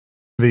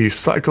The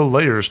cycle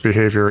layers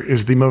behavior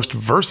is the most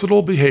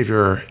versatile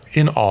behavior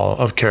in all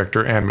of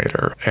Character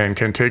Animator and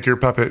can take your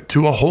puppet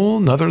to a whole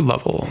nother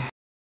level.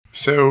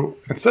 So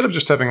instead of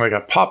just having like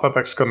a pop-up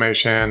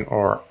exclamation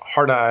or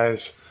hard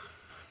eyes,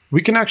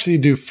 we can actually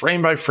do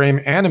frame-by-frame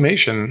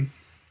animation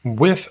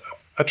with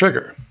a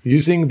trigger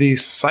using the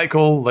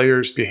cycle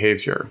layers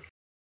behavior.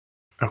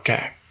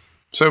 Okay,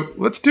 so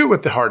let's do it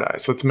with the hard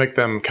eyes. Let's make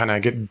them kind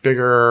of get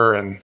bigger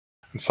and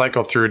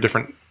cycle through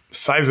different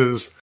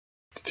sizes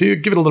to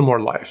give it a little more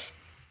life.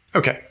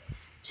 Okay,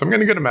 so I'm going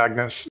to go to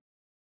Magnus,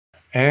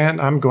 and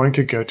I'm going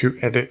to go to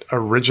Edit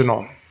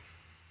Original.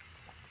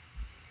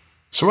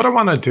 So what I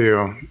want to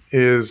do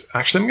is,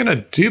 actually I'm going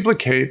to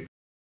duplicate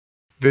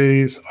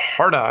these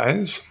hard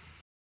eyes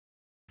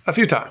a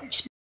few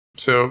times.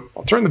 So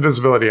I'll turn the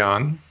visibility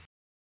on,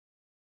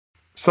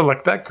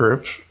 select that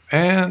group,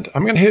 and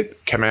I'm going to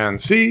hit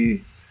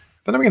Command-C,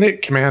 then I'm going to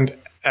hit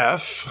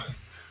Command-F.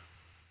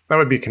 That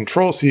would be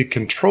Control-C,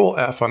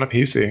 Control-F on a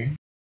PC.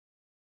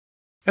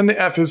 And the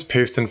F is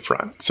paste in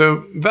front.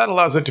 So that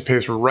allows it to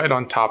paste right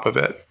on top of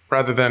it,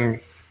 rather than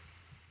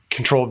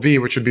Control-V,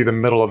 which would be the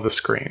middle of the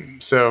screen.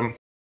 So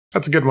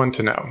that's a good one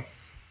to know.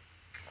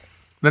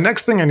 The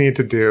next thing I need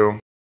to do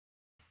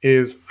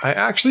is I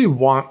actually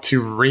want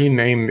to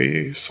rename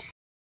these.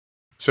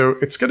 So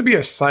it's going to be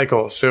a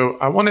cycle. So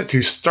I want it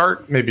to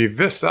start maybe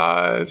this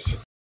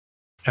size,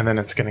 and then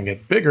it's going to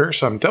get bigger.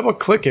 So I'm double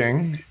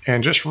clicking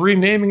and just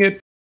renaming it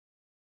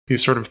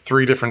these sort of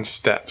 3 different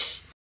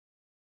steps.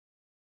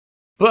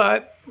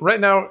 But right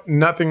now,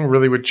 nothing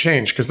really would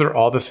change because they're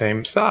all the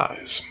same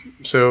size.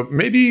 So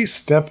maybe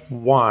step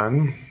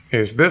 1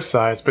 is this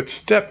size, but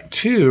step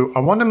 2, I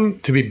want them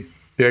to be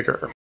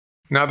bigger.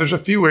 Now there's a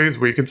few ways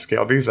we could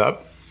scale these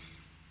up.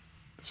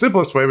 The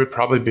simplest way would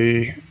probably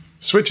be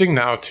switching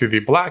now to the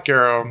black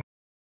arrow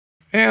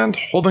and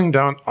holding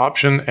down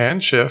Option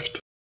and Shift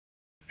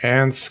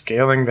and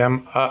scaling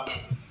them up.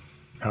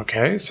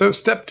 Okay, so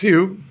step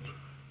 2,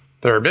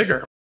 they're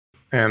bigger.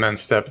 And then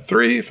step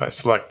 3, if I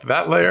select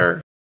that layer,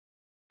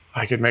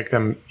 I could make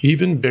them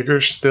even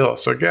bigger still.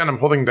 So again, I'm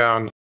holding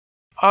down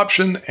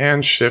Option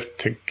and Shift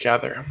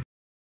together.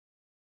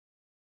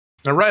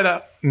 Now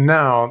right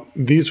now,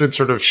 these would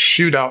sort of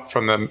shoot out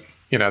from the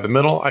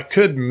middle. I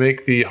could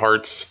make the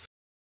hearts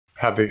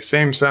have the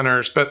same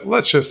centers, but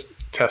let's just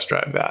test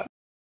drive that.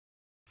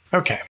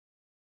 Okay.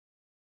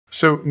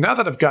 So now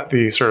that I've got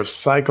the sort of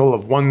cycle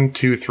of 1,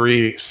 2,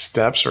 3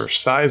 steps or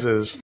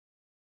sizes,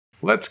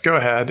 let's go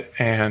ahead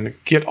and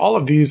get all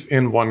of these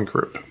in one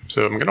group.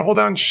 So I'm going to hold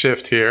down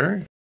Shift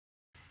here,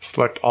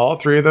 select all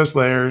 3 of those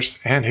layers,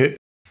 and hit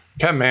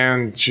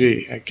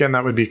Command-G. Again,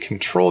 that would be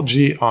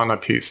Control-G on a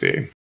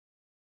PC.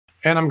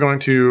 And I'm going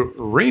to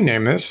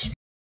rename this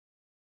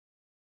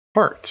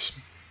Parts.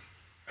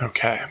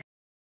 Okay.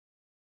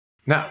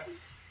 Now,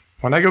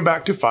 when I go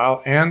back to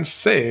File and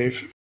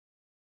Save,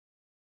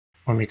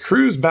 when we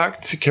cruise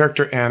back to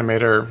Character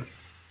Animator,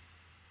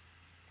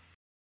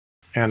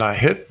 and I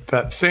hit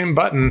that same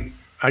button,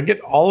 I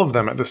get all of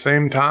them at the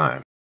same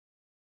time.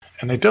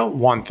 And I don't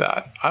want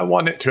that. I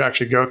want it to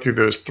actually go through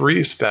those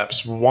 3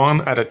 steps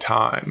one at a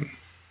time.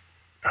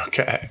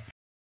 Okay.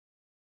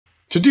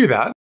 To do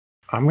that,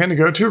 I'm going to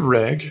go to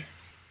Rig,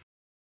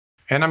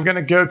 and I'm going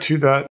to go to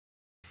the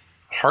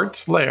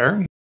Hearts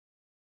layer,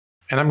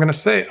 and I'm going to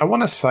say, I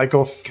want to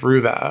cycle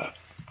through that.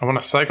 I want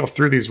to cycle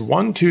through these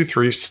 1, 2,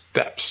 3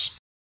 steps.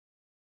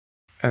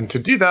 And to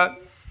do that,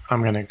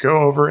 I'm going to go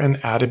over and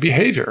add a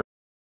behavior.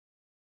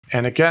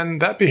 And again,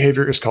 that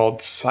behavior is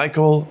called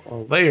cycle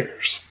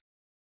layers.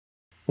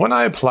 When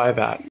I apply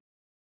that,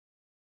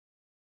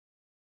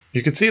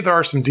 you can see there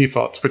are some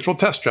defaults, which we'll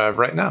test drive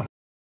right now.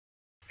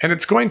 And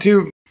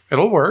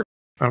it'll work,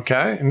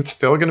 okay? And it's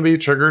still going to be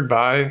triggered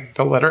by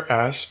the letter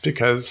S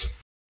because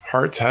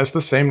Hearts has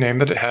the same name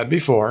that it had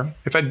before.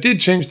 If I did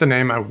change the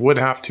name, I would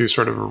have to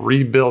sort of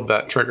rebuild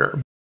that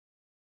trigger.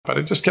 But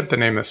I just kept the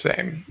name the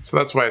same, so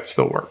that's why it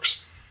still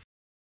works.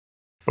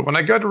 But when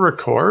I go to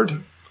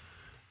record,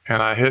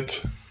 and I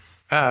hit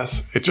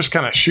S, it just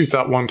kind of shoots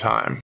out one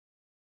time.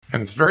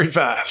 And it's very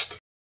fast.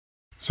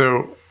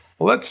 So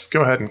let's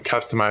go ahead and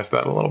customize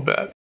that a little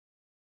bit.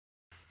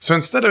 So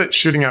instead of it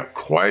shooting out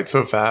quite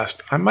so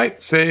fast, I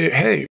might say,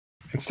 hey,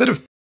 instead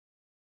of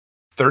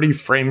 30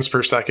 frames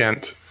per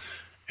second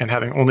and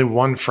having only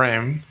 1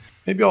 frame,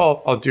 maybe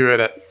I'll do it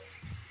at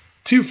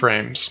 2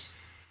 frames,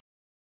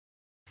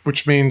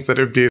 which means that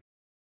it would be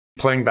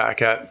playing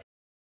back at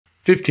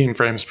 15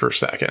 frames per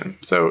second.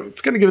 So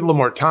it's going to give it a little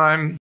more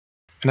time.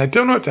 And I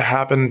don't want it to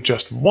happen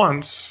just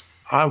once.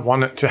 I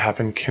want it to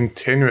happen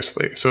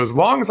continuously. So as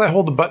long as I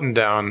hold the button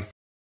down,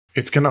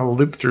 it's going to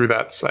loop through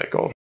that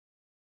cycle.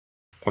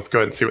 Let's go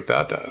ahead and see what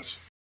that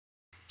does.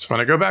 So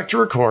when I go back to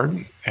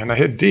record and I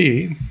hit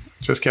D,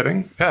 just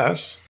kidding,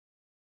 S,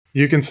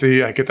 you can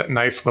see I get that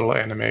nice little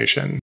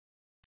animation.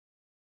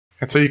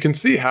 And so you can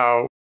see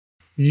how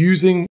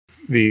using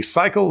the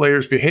cycle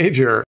layers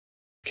behavior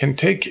can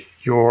take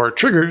your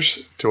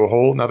triggers to a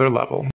whole nother level.